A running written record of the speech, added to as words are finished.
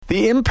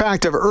the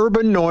impact of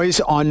urban noise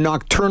on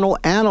nocturnal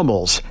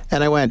animals.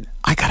 And I went,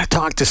 I got to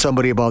talk to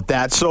somebody about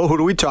that. So who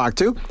do we talk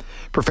to?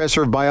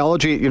 Professor of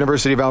Biology at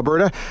University of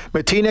Alberta,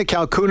 Matina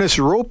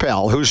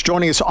Kalcounis-Rueppell, who's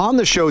joining us on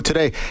the show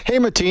today. Hey,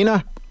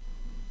 Matina.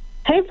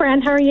 Hey,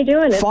 Fran. How are you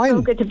doing? It's Fine.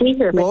 so good to be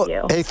here with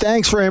you. Hey,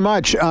 thanks very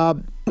much.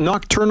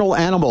 Nocturnal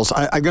animals.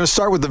 I'm going to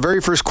start with the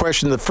very first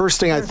question. The first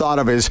thing I thought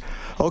of is,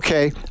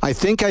 okay, I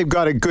think I've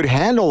got a good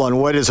handle on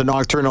what is a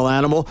nocturnal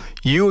animal.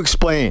 You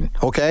explain,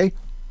 okay?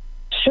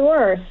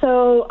 Sure.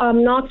 So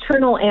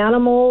nocturnal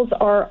animals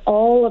are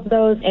all of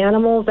those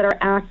animals that are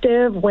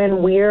active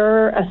when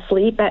we're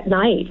asleep at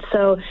night.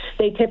 So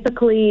they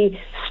typically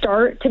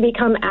start to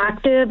become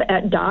active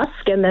at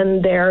dusk, and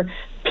then their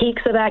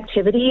peaks of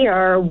activity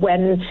are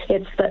when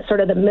it's sort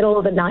of the middle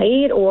of the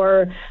night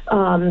or,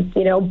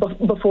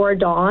 before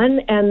dawn.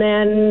 And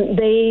then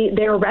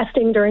they're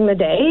resting during the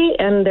day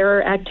and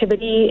their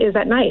activity is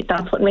at night.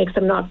 That's what makes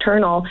them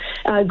nocturnal.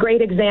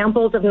 Great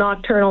examples of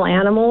nocturnal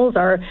animals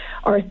are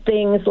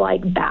things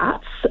like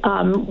bats.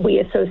 We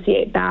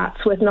associate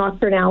bats with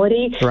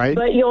nocturnality. Right.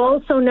 But you'll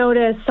also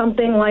notice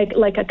something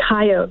like a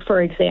coyote,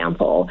 for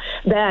example,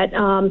 that,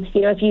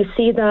 if you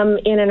see them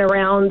in and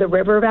around the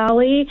river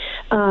valley,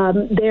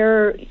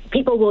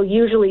 people will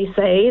usually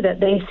say that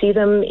they see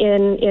them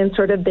in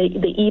sort of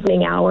the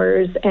evening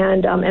hours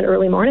and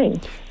early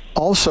morning.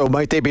 Also,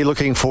 might they be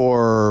looking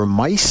for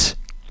mice?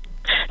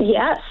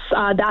 Yes,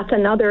 that's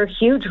another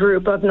huge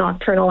group of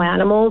nocturnal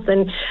animals,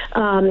 and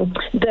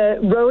the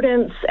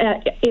rodents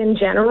in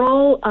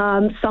general.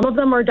 Some of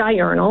them are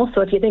diurnal.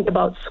 So if you think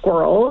about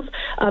squirrels,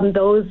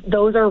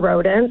 those are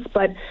rodents,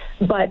 but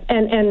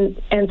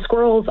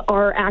squirrels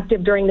are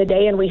active during the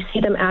day, and we see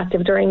them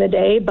active during the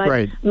day. But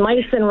right.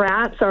 Mice and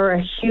rats are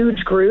a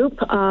huge group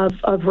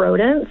of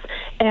rodents,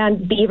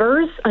 and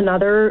beavers,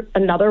 another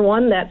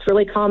one that's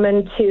really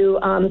common to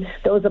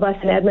those of us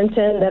in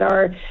Edmonton that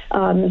are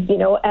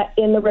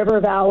in the river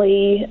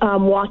valley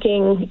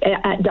walking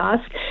at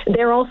dusk.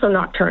 They're also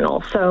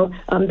nocturnal, so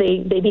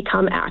they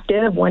become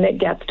active when it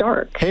gets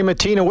dark. Hey,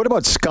 Matina, what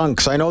about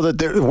skunks? I know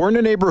that we're in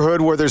a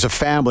neighborhood where there's a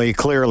family,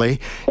 clearly,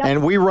 Yep.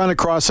 and we run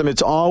across them.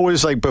 It's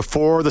always like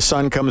before the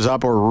sun comes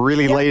up or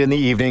really Yep. late in the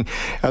evening.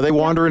 Are they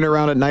wandering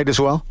around at night as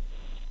well?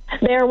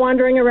 They're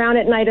wandering around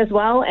at night as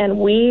well, and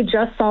we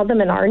just saw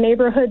them in our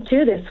neighborhood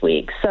too this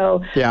week.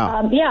 So,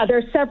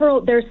 there's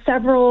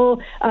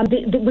several.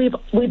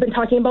 We've been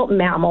talking about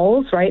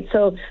mammals, right?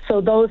 So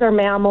those are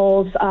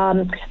mammals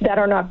that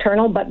are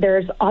nocturnal, but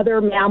there's other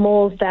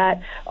mammals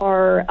that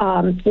are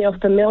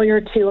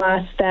familiar to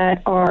us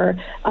that are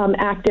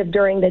active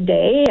during the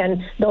day,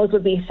 and those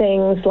would be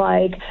things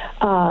like,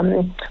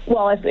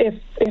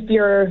 if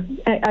you're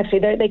actually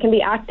they can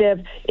be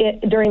active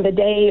during the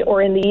day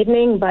or in the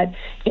evening, but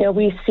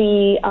we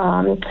see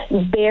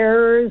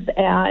bears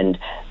and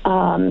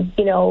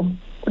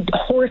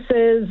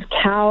horses,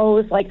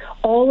 cows, like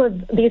all of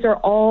these are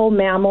all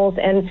mammals,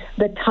 and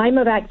the time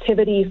of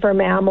activity for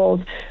mammals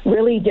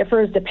really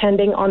differs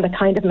depending on the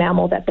kind of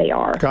mammal that they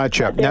are.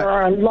 Gotcha. There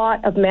are a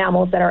lot of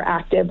mammals that are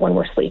active when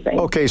we're sleeping.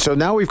 Okay, so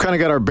now we've kind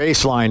of got our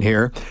baseline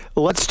here.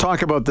 Let's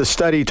talk about the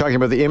study talking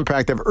about the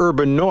impact of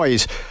urban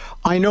noise.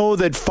 I know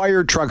that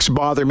fire trucks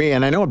bother me,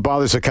 and I know it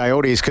bothers the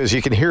coyotes because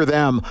you can hear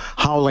them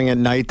howling at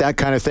night, that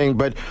kind of thing.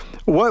 But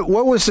what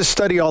was the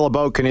study all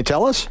about? Can you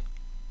tell us?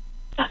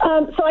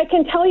 So I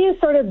can tell you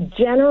sort of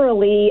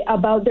generally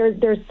about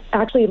there's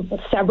actually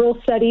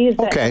several studies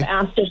that have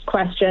asked this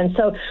question.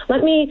 So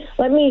let me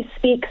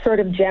speak sort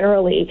of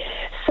generally.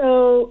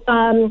 So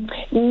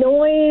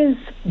noise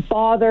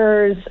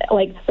bothers,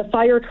 like the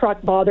fire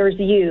truck bothers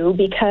you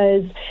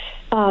because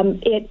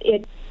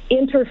it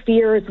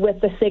interferes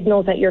with the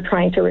signals that you're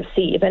trying to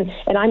receive. And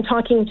I'm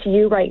talking to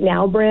you right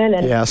now, Bryn,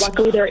 and yes.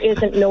 Luckily there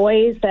isn't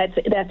noise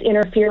that's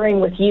interfering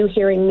with you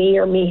hearing me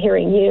or me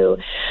hearing you.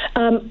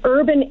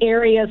 Urban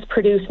areas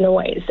produce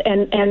noise,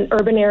 and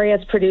urban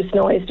areas produce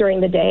noise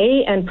during the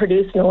day and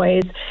produce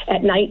noise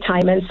at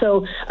nighttime. And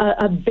so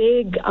a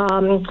big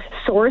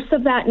source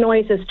of that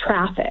noise is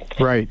traffic.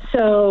 Right.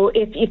 So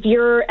if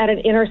you're at an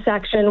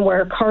intersection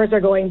where cars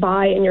are going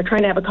by and you're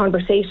trying to have a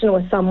conversation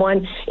with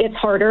someone, it's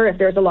harder if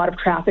there's a lot of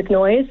traffic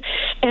noise.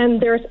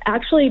 And there's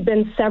actually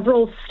been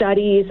several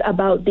studies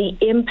about the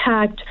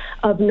impact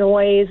of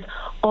noise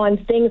on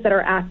things that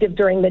are active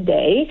during the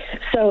day.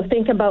 So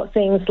think about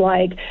things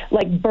like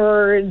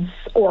birds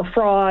or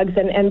frogs,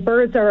 and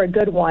birds are a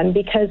good one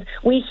because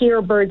we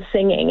hear birds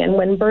singing, and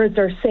when birds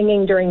are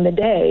singing during the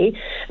day,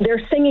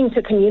 they're singing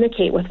to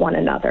communicate with one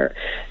another.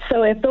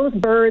 So if those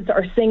birds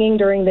are singing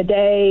during the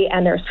day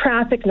and there's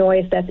traffic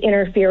noise that's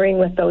interfering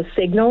with those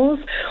signals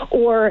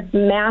or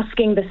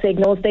masking the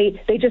signals,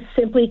 they just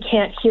simply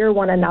can't hear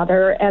one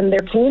another, and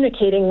they're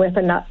communicating with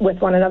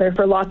one another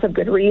for lots of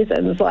good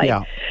reasons, like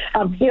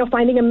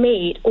finding a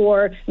mate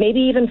or maybe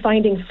even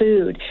finding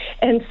food.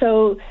 And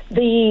so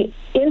the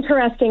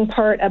interesting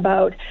part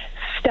about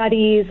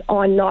studies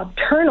on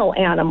nocturnal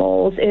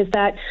animals is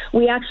that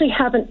we actually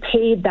haven't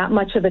paid that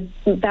much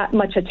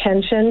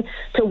attention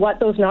to what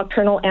those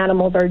nocturnal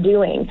animals are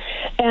doing.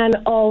 And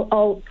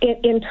I'll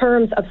in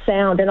terms of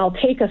sound, and I'll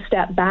take a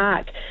step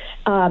back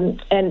and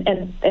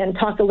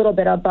talk a little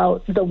bit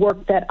about the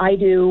work that I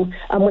do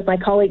with my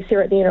colleagues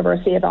here at the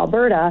University of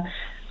Alberta.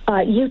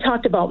 You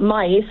talked about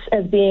mice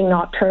as being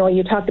nocturnal.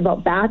 You talked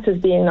about bats as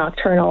being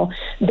nocturnal.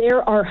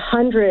 There are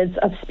hundreds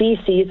of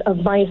species of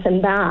mice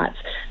and bats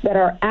that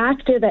are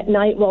active at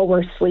night while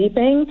we're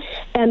sleeping,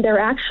 and they're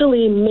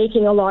actually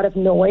making a lot of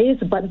noise,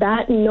 but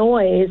that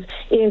noise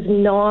is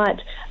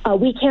not,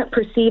 we can't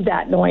perceive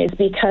that noise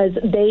because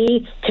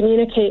they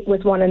communicate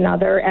with one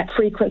another at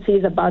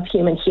frequencies above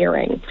human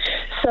hearing.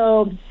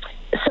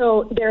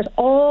 So there's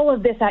all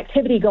of this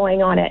activity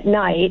going on at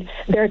night.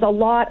 There's a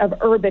lot of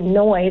urban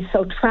noise.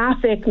 So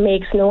traffic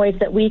makes noise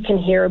that we can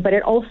hear, but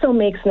it also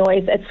makes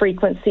noise at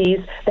frequencies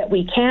that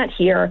we can't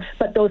hear,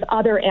 but those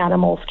other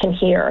animals can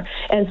hear.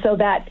 And so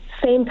that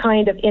same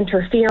kind of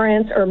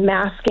interference or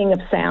masking of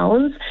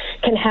sounds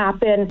can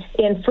happen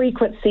in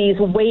frequencies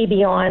way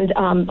beyond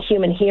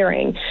human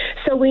hearing.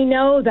 So we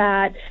know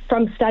that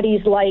from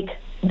studies like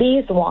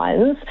these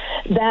ones,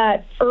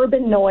 that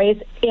urban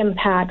noise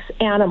impacts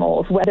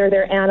animals, whether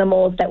they're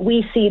animals that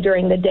we see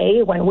during the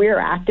day when we're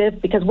active,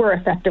 because we're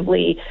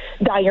effectively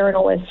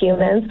diurnal as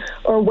humans,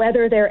 or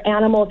whether they're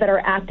animals that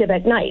are active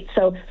at night.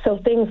 So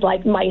things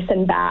like mice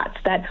and bats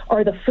that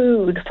are the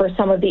food for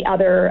some of the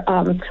other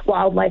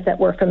wildlife that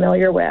we're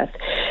familiar with.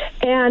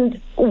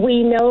 And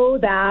we know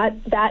that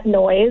that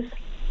noise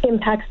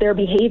impacts their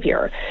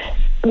behavior.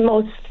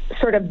 Most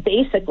sort of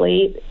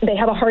basically, they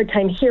have a hard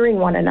time hearing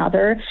one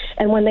another.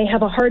 And when they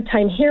have a hard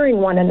time hearing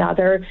one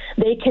another,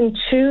 they can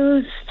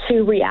choose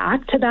to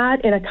react to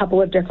that in a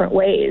couple of different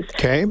ways.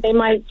 Okay. They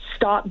might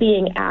stop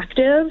being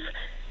active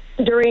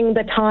during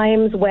the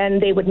times when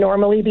they would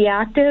normally be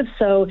active.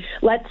 So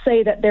let's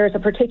say that there's a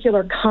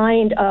particular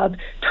kind of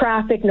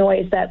traffic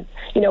noise that,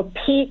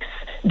 peaks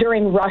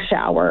during rush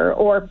hour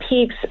or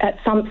peaks at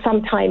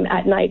some time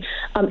at night.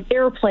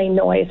 Airplane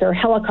noise or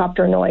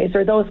helicopter noise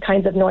or those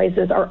kinds of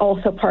noises are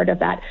also part of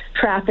that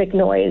traffic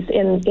noise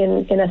in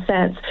a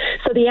sense.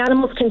 So the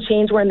animals can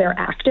change when they're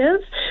active,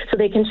 so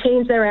they can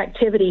change their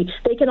activity.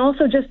 They can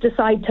also just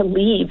decide to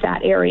leave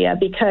that area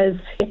because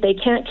if they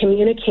can't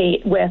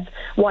communicate with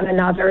one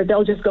another,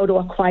 they'll just go to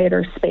a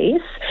quieter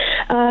space.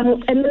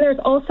 And then there's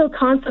also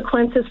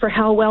consequences for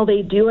how well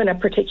they do in a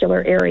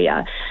particular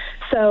area.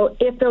 So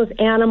if those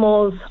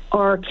animals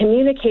are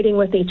communicating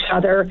with each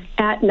other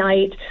at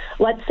night,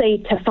 let's say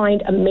to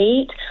find a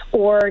mate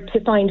or to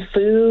find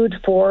food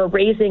for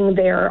raising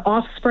their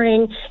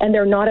offspring, and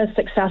they're not as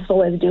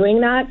successful as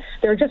doing that,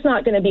 they're just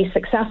not going to be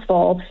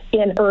successful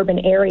in urban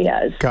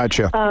areas.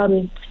 Gotcha.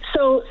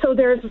 So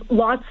there's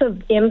lots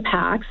of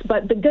impacts,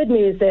 but the good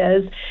news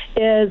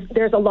is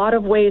there's a lot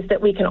of ways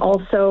that we can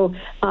also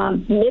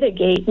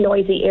mitigate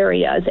noisy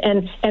areas,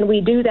 and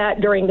we do that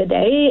during the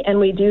day, and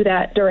we do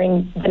that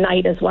during the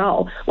night as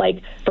well.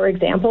 Like, for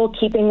example,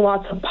 keeping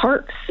lots of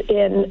parks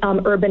in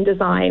urban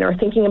design, or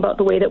thinking about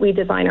the way that we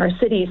design our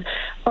cities.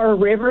 Our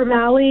river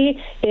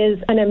valley is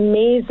an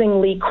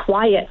amazingly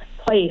quiet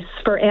place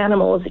for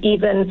animals,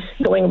 even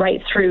going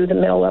right through the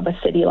middle of a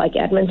city like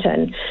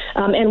Edmonton.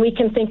 And we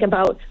can think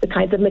about the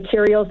kinds of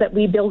materials that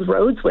we build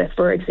roads with,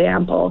 for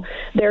example.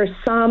 There's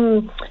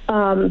some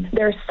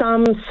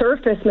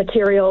surface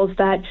materials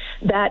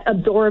that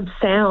absorb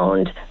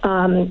sound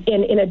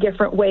in a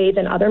different way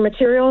than other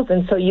materials,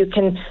 and so you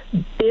can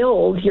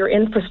build your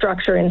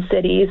infrastructure in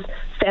cities.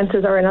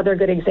 Fences are another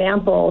good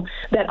example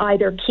that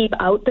either keep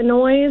out the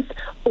noise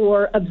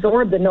or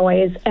absorb the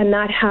noise, and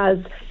that has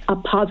a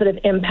positive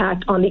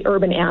impact on the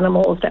urban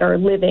animals that are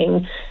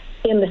living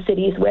in the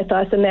cities with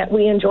us and that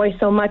we enjoy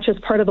so much as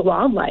part of the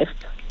wildlife.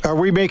 Are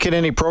we making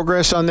any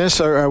progress on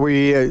this? Or are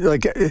we,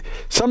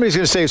 somebody's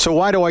going to say, so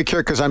why do I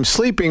care? Because I'm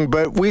sleeping,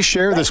 but we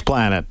share this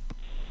planet.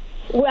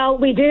 Well,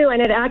 we do,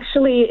 and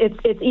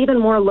it's even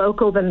more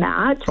local than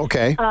that.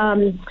 Okay.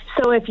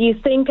 So if you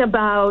think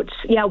about,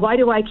 why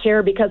do I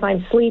care? Because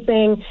I'm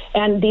sleeping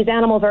and these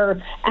animals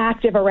are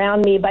active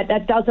around me, but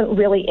that doesn't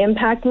really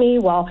impact me.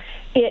 Well,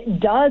 it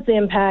does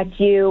impact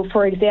you.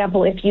 For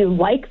example, if you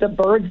like the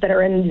birds that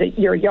are in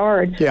your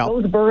yard,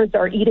 those birds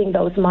are eating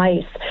those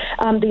mice.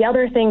 The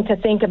other thing to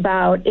think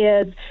about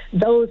is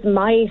those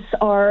mice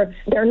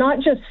they're not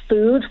just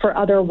food for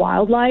other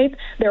wildlife,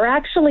 they're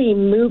actually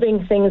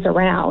moving things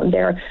around.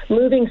 They're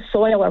moving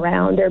soil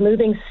around, they're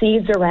moving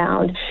seeds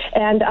around.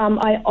 And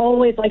I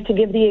always like to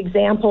give the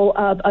example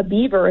of a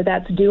beaver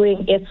that's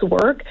doing its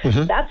work.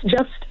 Mm-hmm. That's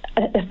just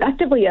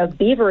effectively, a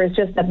beaver is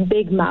just a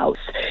big mouse,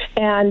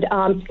 and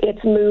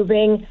it's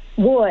moving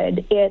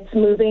wood, it's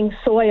moving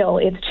soil,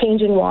 it's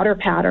changing water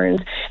patterns,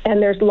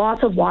 and there's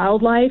lots of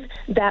wildlife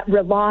that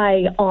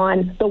rely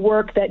on the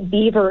work that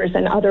beavers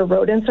and other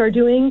rodents are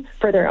doing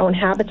for their own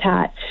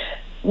habitat.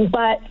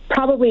 But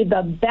probably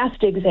the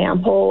best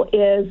example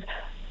is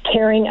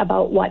caring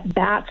about what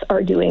bats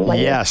are doing when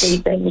they're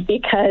sleeping,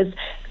 because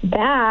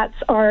bats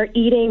are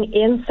eating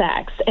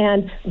insects,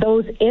 and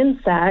those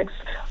insects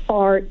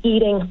are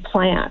eating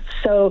plants.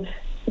 So,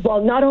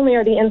 well, not only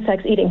are the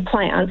insects eating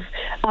plants,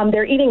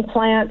 they're eating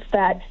plants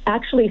that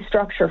actually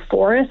structure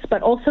forests,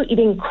 but also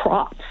eating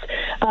crops.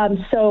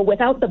 So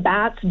without the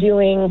bats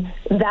doing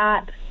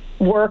that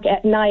work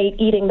at night,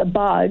 eating the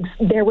bugs,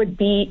 there would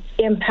be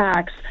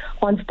impacts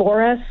on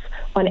forests,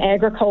 on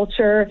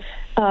agriculture,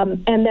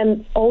 and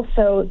then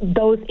also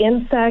those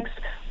insects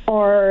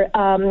are,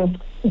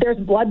 there's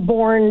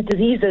bloodborne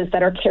diseases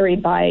that are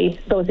carried by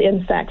those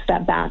insects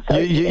that bats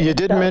are eating. You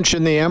didn't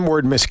mention the M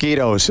word,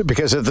 mosquitoes,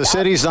 because if the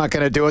city's not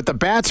going to do it, the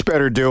bats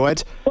better do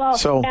it. Well,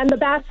 and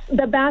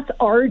the bats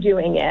are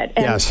doing it.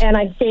 And, and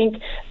I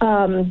think,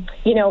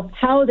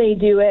 how they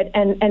do it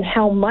and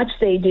how much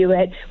they do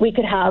it, we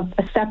could have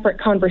a separate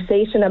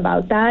conversation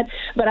about that.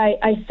 But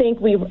I think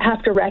we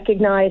have to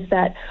recognize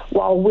that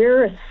while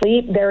we're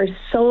asleep, there is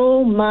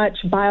so much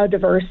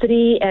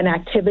biodiversity and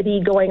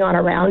activity going on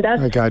around us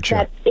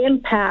that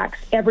impacts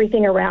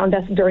everything around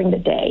us during the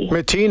day.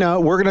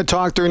 Matina, we're going to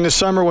talk during the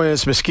summer when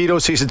it's mosquito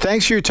season.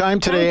 Thanks for your time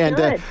today,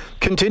 and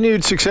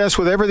continued success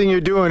with everything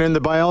you're doing in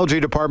the biology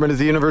department at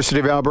the University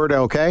of Alberta,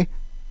 okay?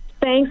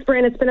 Thanks,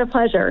 Bryn. It's been a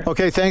pleasure.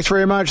 Okay, thanks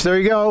very much. There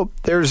you go.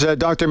 There's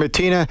Dr.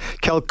 Matina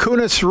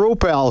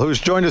Kalcounis-Rueppell, who's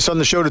joined us on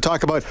the show to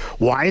talk about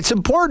why it's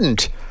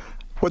important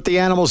what the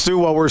animals do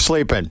while we're sleeping.